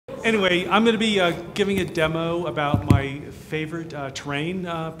Anyway, I'm going to be giving a demo about my favorite terrain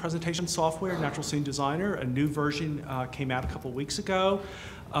presentation software, Natural Scene Designer. A new version came out a couple weeks ago.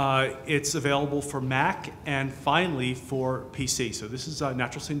 It's available for Mac and finally for PC. So this is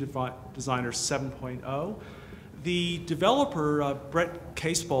Natural Scene Designer 7.0. The developer, Brett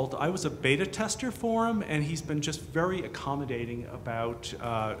Casebolt, I was a beta tester for him, and he's been just very accommodating about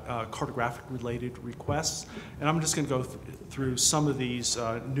cartographic-related requests. And I'm just going to go through some of these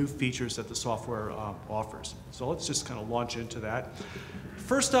new features that the software offers. So let's just kind of launch into that.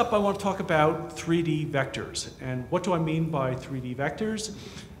 First up, I want to talk about 3D vectors. And what do I mean by 3D vectors?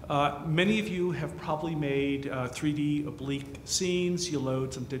 Many of you have probably made 3D oblique scenes. You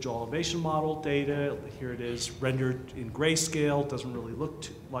load some digital elevation model data. Here it is rendered in grayscale. Doesn't really look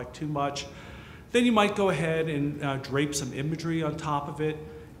like too much. Then you might go ahead and drape some imagery on top of it.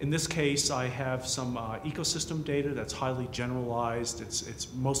 In this case, I have some ecosystem data that's highly generalized. It's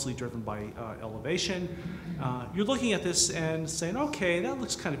mostly driven by elevation. You're looking at this and saying, okay, that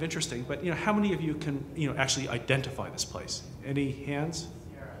looks kind of interesting, but how many of you can actually identify this place? Any hands?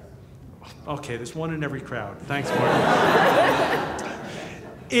 Okay, there's one in every crowd. Thanks, Martin.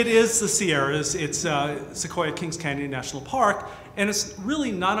 It is the Sierras. It's Sequoia Kings Canyon National Park, and it's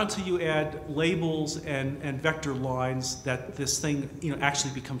really not until you add labels and vector lines that this thing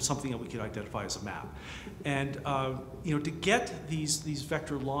actually becomes something that we can identify as a map. And to get these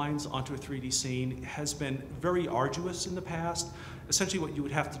vector lines onto a 3D scene has been very arduous in the past. Essentially what you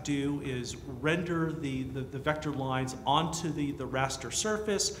would have to do is render the vector lines onto the raster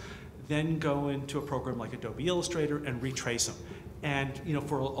surface, then go into a program like Adobe Illustrator and retrace them. And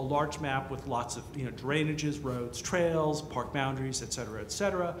for a large map with lots of drainages, roads, trails, park boundaries, et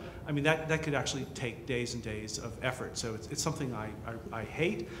cetera, I mean that could actually take days and days of effort. So it's something I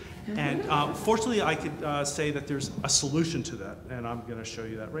hate. And fortunately, I could say that there's a solution to that, and I'm going to show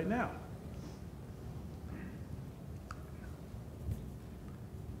you that right now.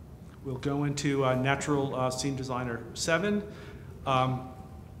 We'll go into Natural Scene Designer 7.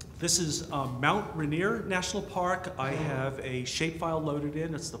 This is Mount Rainier National Park. I have a shapefile loaded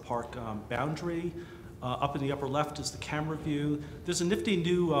in. It's the park boundary. Up in the upper left is the camera view. There's a nifty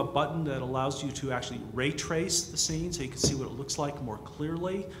new button that allows you to actually ray trace the scene so you can see what it looks like more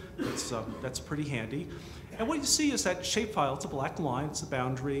clearly. That's pretty handy. And what you see is that shapefile. It's a black line. It's a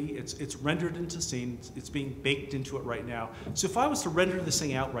boundary. It's rendered into scene. It's being baked into it right now. So if I was to render this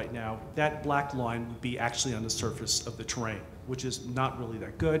thing out right now, that black line would be actually on the surface of the terrain, which is not really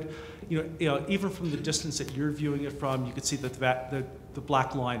that good. Even from the distance that you're viewing it from, you can see that the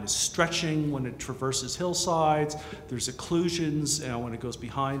black line is stretching when it traverses hillsides. There's occlusions when it goes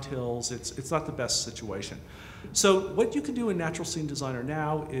behind hills. It's not the best situation. So what you can do in Natural Scene Designer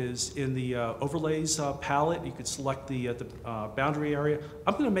now is in the overlays palette, you can select the boundary area.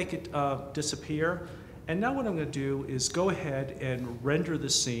 I'm going to make it disappear. And now what I'm going to do is go ahead and render the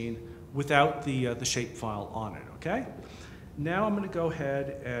scene without the shapefile on it, okay? Now I'm going to go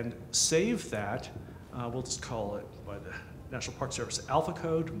ahead and save that. We'll just call it by the National Park Service alpha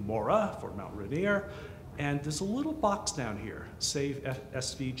code, MORA, for Mount Rainier. And there's a little box down here, Save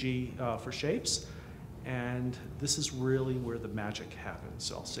SVG for Shapes. And this is really where the magic happens.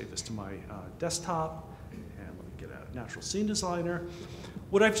 So I'll save this to my desktop. And let me get out Natural Scene Designer.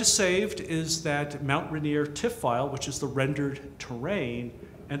 What I've just saved is that Mount Rainier TIFF file, which is the rendered terrain,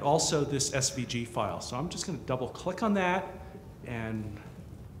 and also this SVG file. So I'm just going to double click on that, and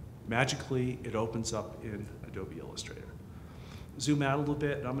magically it opens up in Adobe Illustrator. Zoom out a little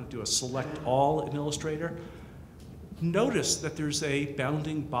bit, and I'm going to do a select all in Illustrator. Notice that there's a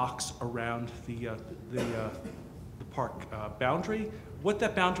bounding box around the park boundary. What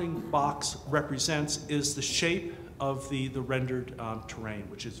that bounding box represents is the shape of the rendered terrain,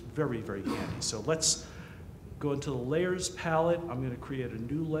 which is very, very handy. So let's go into the layers palette. I'm going to create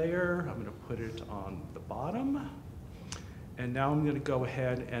a new layer. I'm going to put it on the bottom. And now I'm going to go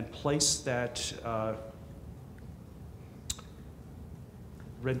ahead and place that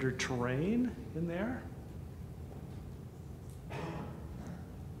rendered terrain in there.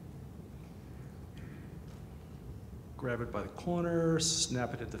 Grab it by the corner,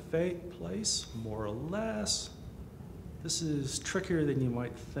 snap it into place, more or less. This is trickier than you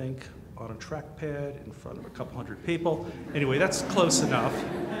might think on a trackpad in front of a couple hundred people. Anyway, that's close enough.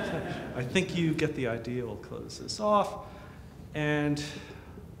 I think you get the idea. We'll close this off. And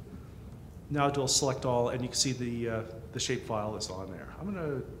now do a select all, and you can see the shapefile is on there. I'm going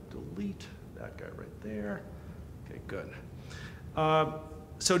to delete that guy right there. Okay, good.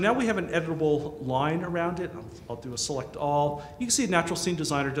 So now we have an editable line around it. I'll do a select all. You can see Natural Scene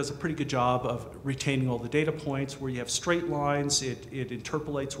Designer does a pretty good job of retaining all the data points. Where you have straight lines, it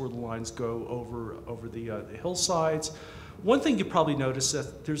interpolates where the lines go over the hillsides. One thing you probably notice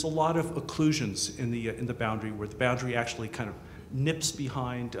that there's a lot of occlusions in the boundary, where the boundary actually kind of nips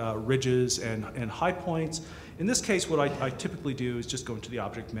behind ridges and high points. In this case, what I typically do is just go into the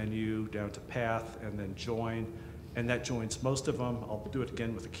object menu, down to path, and then join. And that joins most of them. I'll do it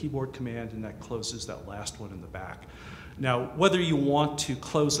again with a keyboard command, and that closes that last one in the back. Now, whether you want to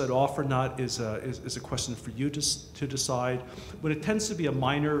close that off or not is a question for you to decide. When it tends to be a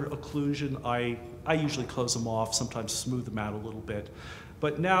minor occlusion, I usually close them off, sometimes smooth them out a little bit.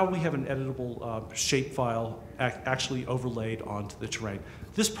 But now we have an editable shapefile actually overlaid onto the terrain.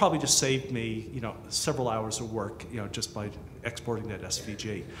 This probably just saved me, several hours of work, just by exporting that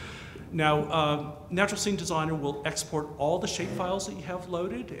SVG. Now, Natural Scene Designer will export all the shapefiles that you have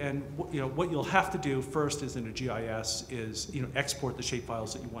loaded, and what you'll have to do first is in a GIS is export the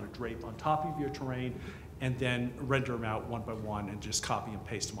shapefiles that you want to drape on top of your terrain, and then render them out one by one and just copy and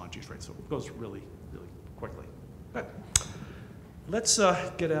paste them onto your terrain. So it goes really, really quickly. Good. Let's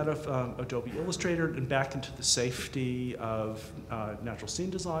get out of Adobe Illustrator and back into the safety of Natural Scene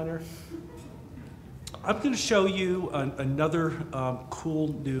Designer. I'm going to show you another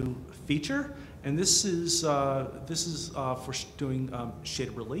cool new feature, and this is for doing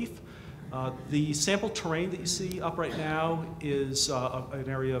shaded relief. The sample terrain that you see up right now is an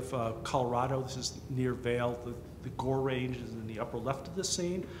area of Colorado. This is near Vail. The Gore Range is in the upper left of the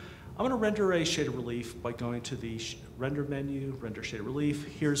scene. I'm going to render a shaded relief by going to the render menu, render shaded relief.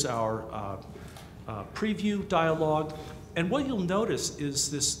 Here's our preview dialog, and what you'll notice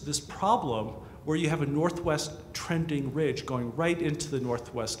is this problem where you have a northwest trending ridge going right into the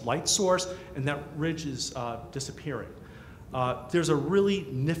northwest light source, and that ridge is disappearing. There's a really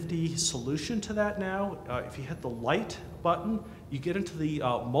nifty solution to that now. If you hit the light button, you get into the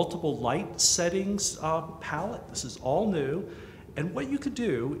multiple light settings palette. This is all new. And what you could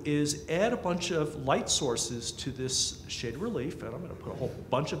do is add a bunch of light sources to this shaded relief, and I'm going to put a whole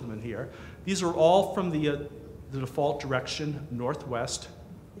bunch of them in here. These are all from the default direction, northwest.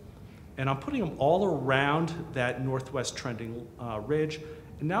 And I'm putting them all around that northwest trending ridge.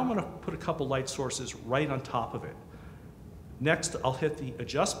 And now I'm going to put a couple light sources right on top of it. Next, I'll hit the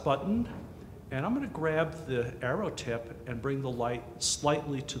adjust button, and I'm going to grab the arrow tip and bring the light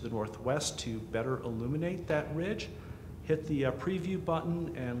slightly to the northwest to better illuminate that ridge. Hit the preview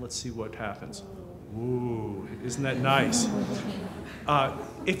button, and let's see what happens. Ooh, isn't that nice?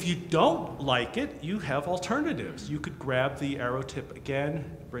 If you don't like it, you have alternatives. You could grab the arrow tip again,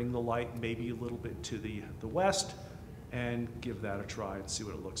 bring the light maybe a little bit to the west, and give that a try and see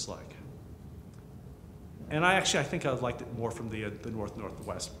what it looks like. And I think I liked it more from the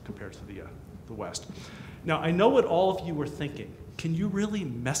northwest compared to the west. Now, I know what all of you were thinking. Can you really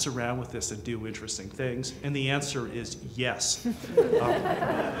mess around with this and do interesting things? And the answer is yes.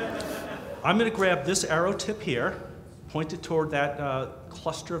 I'm going to grab this arrow tip here, point it toward that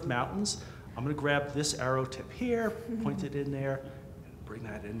cluster of mountains. I'm going to grab this arrow tip here, point it in there, and bring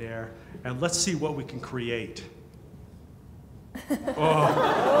that in there, and let's see what we can create.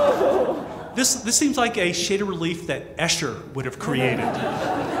 Oh. This seems like a shaded relief that Escher would have created.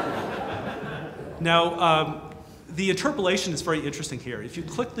 Now, the interpolation is very interesting here. If you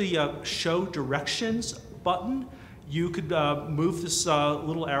click the Show Directions button, you could move this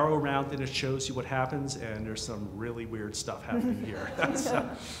little arrow around, and it shows you what happens, and there's some really weird stuff happening here.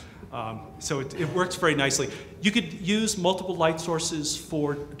 So it works very nicely. You could use multiple light sources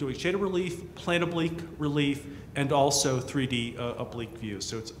for doing shaded relief, plane oblique relief, and also 3D oblique views.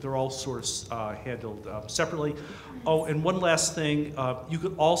 So they're all sort of handled separately. Oh, and one last thing, you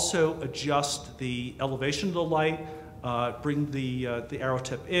could also adjust the elevation of the light, bring the arrow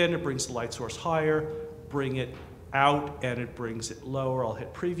tip in, it brings the light source higher, bring it out, and it brings it lower. I'll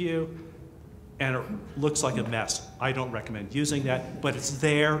hit preview, and it looks like a mess. I don't recommend using that, but it's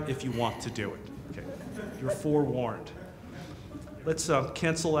there if you want to do it. Okay, you're forewarned. Let's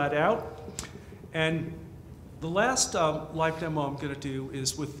cancel that out. And the last live demo I'm going to do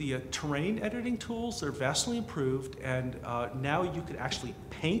is with the terrain editing tools. They're vastly improved, and now you can actually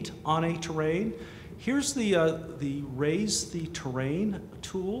paint on a terrain. Here's the Raise the Terrain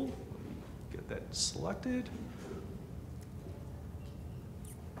tool. Get that selected.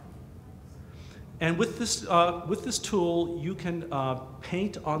 And with this tool, you can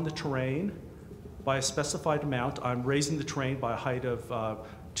paint on the terrain by a specified amount. I'm raising the terrain by a height of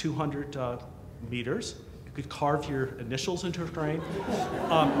 200 meters. You could carve your initials into terrain.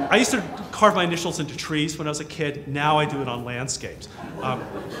 I used to carve my initials into trees when I was a kid. Now I do it on landscapes.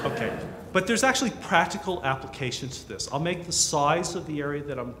 Okay. But there's actually practical applications to this. I'll make the size of the area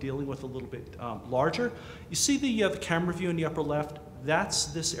that I'm dealing with a little bit larger. You see the camera view in the upper left? That's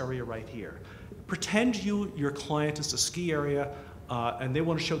this area right here. Pretend your client is a ski area and they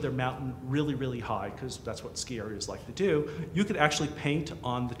want to show their mountain really, really high, because that's what ski areas like to do. You could actually paint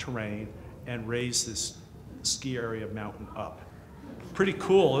on the terrain and raise this ski area mountain up. Pretty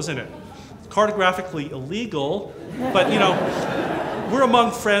cool, isn't it? Cartographically illegal, but you know, we're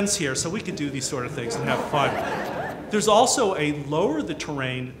among friends here, so we can do these sort of things and have fun. There's also a lower the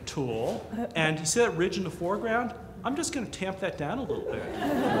terrain tool, and you see that ridge in the foreground? I'm just going to tamp that down a little bit.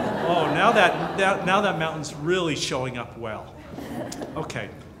 Oh, now that mountain's really showing up well. Okay,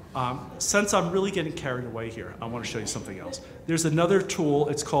 since I'm really getting carried away here, I want to show you something else. There's another tool,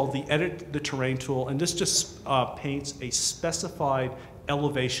 it's called the Edit the Terrain tool, and this just paints a specified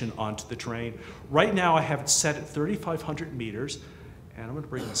elevation onto the terrain. Right now I have it set at 3,500 meters, and I'm going to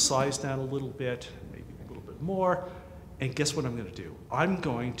bring the size down a little bit, maybe a little bit more, and guess what I'm going to do? I'm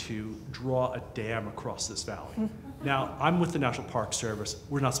going to draw a dam across this valley. Now, I'm with the National Park Service.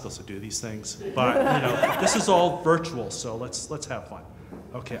 We're not supposed to do these things, but you know, this is all virtual, so let's have fun.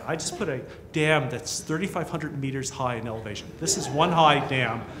 Okay, I just put a dam that's 3,500 meters high in elevation. This is one high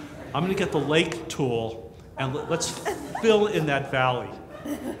dam. I'm going to get the lake tool, and let's fill in that valley.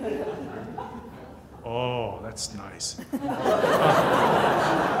 Oh, that's nice.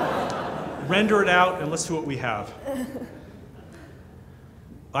 Render it out, and let's see what we have.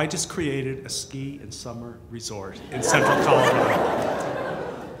 I just created a ski and summer resort in central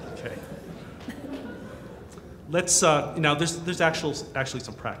Colorado. Okay. Let's, now there's actually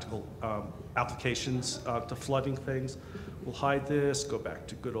some practical applications to flooding things. We'll hide this, go back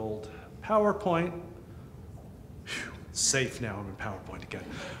to good old PowerPoint. Whew, safe now, I'm in PowerPoint again.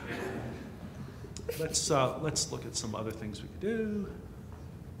 Let's look at some other things we could do.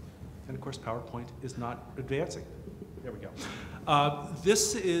 And of course, PowerPoint is not advancing. There we go.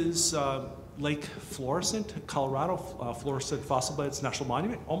 This is Lake Florissant, Colorado, Florissant Fossil Beds National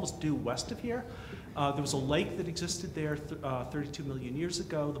Monument, almost due west of here. There was a lake that existed there 32 million years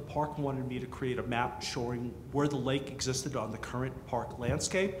ago. The park wanted me to create a map showing where the lake existed on the current park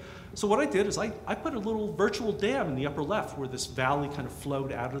landscape. So what I did is I put a little virtual dam in the upper left where this valley kind of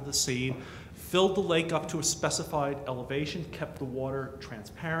flowed out of the scene, filled the lake up to a specified elevation, kept the water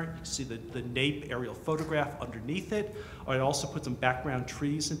transparent. You can see the nape aerial photograph underneath it. I also put some background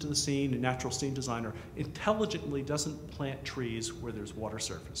trees into the scene. A natural scene designer intelligently doesn't plant trees where there's water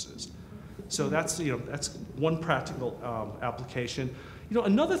surfaces. So that's, you know, that's one practical application. You know,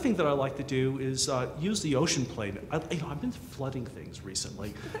 another thing that I like to do is use the ocean plane. I've been flooding things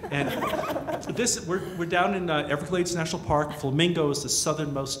recently, and we're down in Everglades National Park. Flamingo is the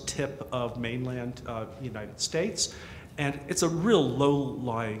southernmost tip of mainland United States, and it's a real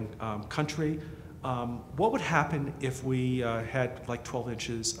low-lying country. What would happen if we had like 12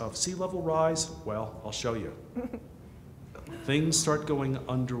 inches of sea level rise? Well, I'll show you. Things start going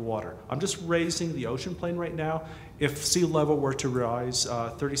underwater. I'm just raising the ocean plane right now. If sea level were to rise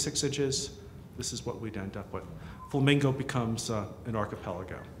 36 inches, this is what we'd end up with. Flamingo becomes an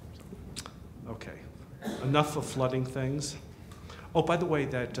archipelago. Okay, enough of flooding things. Oh, by the way,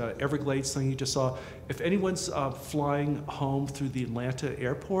 that Everglades thing you just saw, if anyone's flying home through the Atlanta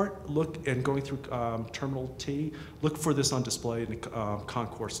airport, look, and going through Terminal T, look for this on display in the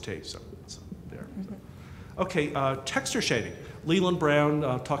Concourse T, so there. Mm-hmm. Okay, texture shading. Leland Brown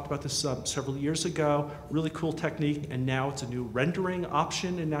talked about this several years ago. Really cool technique, and now it's a new rendering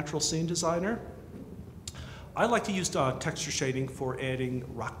option in Natural Scene Designer. I like to use texture shading for adding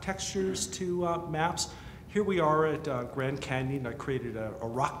rock textures to maps. Here we are at Grand Canyon. I created a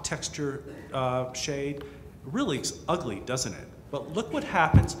rock texture shade. It really is ugly, doesn't it? But look what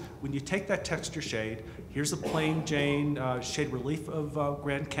happens when you take that texture shade. Here's a plain Jane shade relief of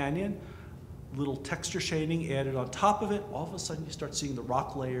Grand Canyon. Little texture shading added on top of it. All of a sudden you start seeing the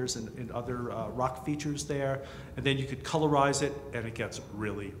rock layers and other rock features there. And then you could colorize it, and it gets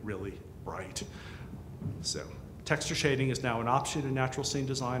really, really bright. So texture shading is now an option in Natural Scene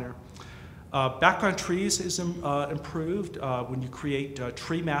Designer. Background trees is improved when you create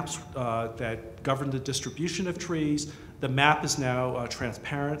tree maps that govern the distribution of trees. The map is now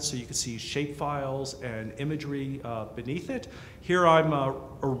transparent, so you can see shapefiles and imagery beneath it. Here I'm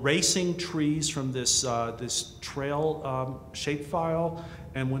erasing trees from this, this trail shapefile,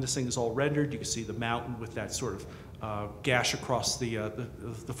 and when this thing is all rendered, you can see the mountain with that sort of gash across the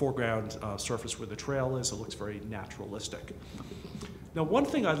foreground surface where the trail is. It looks very naturalistic. Now, one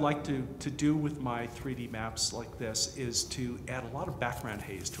thing I'd like to do with my 3D maps like this is to add a lot of background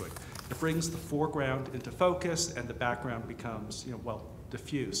haze to it. It brings the foreground into focus, and the background becomes, well,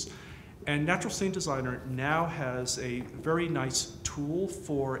 diffuse. And Natural Scene Designer now has a very nice tool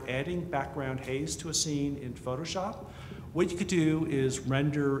for adding background haze to a scene in Photoshop. What you could do is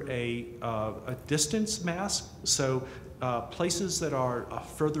render a distance mask, so places that are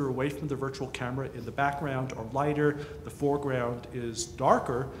further away from the virtual camera in the background are lighter, the foreground is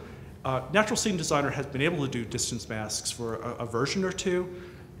darker. Natural Scene Designer has been able to do distance masks for a version or two.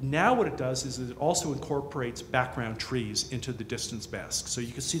 Now what it does is it also incorporates background trees into the distance mask. So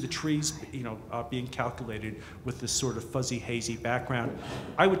you can see the trees being calculated with this sort of fuzzy, hazy background.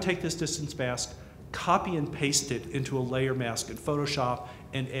 I would take this distance mask, copy and paste it into a layer mask in Photoshop,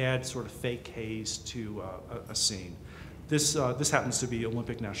 and add sort of fake haze to a scene. This happens to be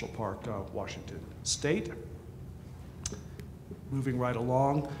Olympic National Park, Washington State. Moving right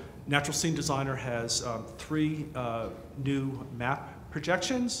along, Natural Scene Designer has 3 new map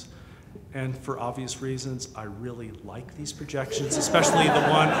projections, and for obvious reasons, I really like these projections, especially the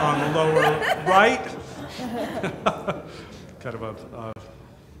one on the lower right. Kind of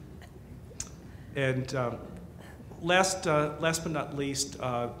last but not least,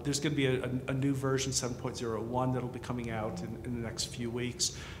 there's going to be a new version 7.01 that'll be coming out in the next few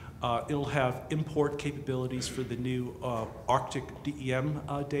weeks. It'll have import capabilities for the new Arctic DEM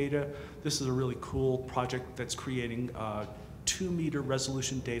data. This is a really cool project that's creating 2-meter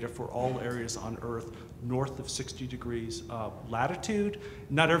resolution data for all areas on Earth north of 60 degrees latitude.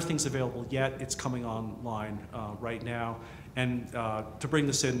 Not everything's available yet. It's coming online right now. And to bring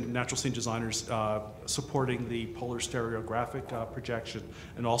this in, Natural Scene Designers supporting the polar stereographic projection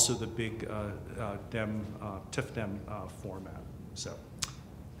and also the big TIFF-DEM format. So,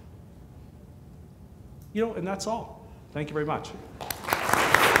 and that's all. Thank you very much.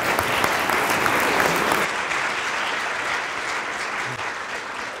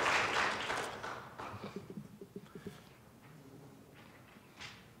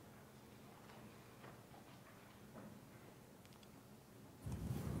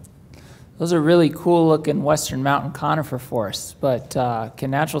 Those are really cool looking Western Mountain conifer forests, but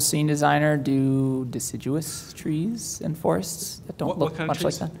can Natural Scene Designer do deciduous trees and forests that don't look much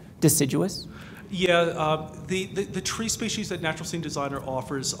like that? Deciduous? Yeah, the tree species that Natural Scene Designer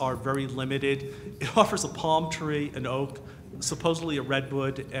offers are very limited. It offers a palm tree, an oak, supposedly a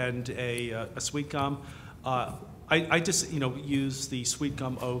redwood, and a sweet gum. I just use the sweet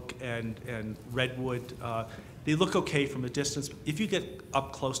gum, oak, and redwood. They look okay from a distance. If you get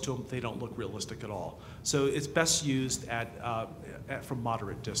up close to them, they don't look realistic at all. So it's best used from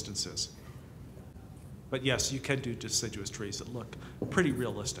moderate distances. But yes, you can do deciduous trees that look pretty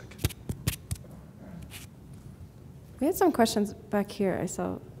realistic. We had some questions back here. I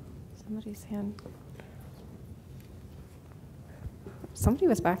saw somebody's hand. Somebody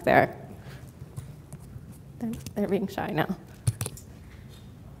was back there. They're being shy now.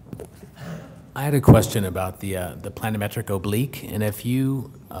 I had a question about the planimetric oblique, and if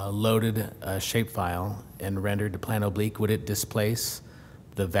you loaded a shapefile and rendered the plan oblique, would it displace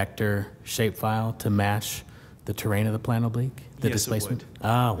the vector shapefile to match the terrain of the plan oblique? The displacement? It would.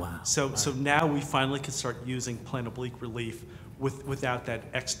 Oh, wow. So now we finally can start using plan oblique relief without that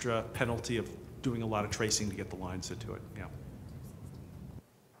extra penalty of doing a lot of tracing to get the lines into it. Yeah.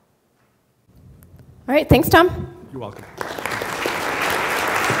 All right, thanks, Tom. You're welcome.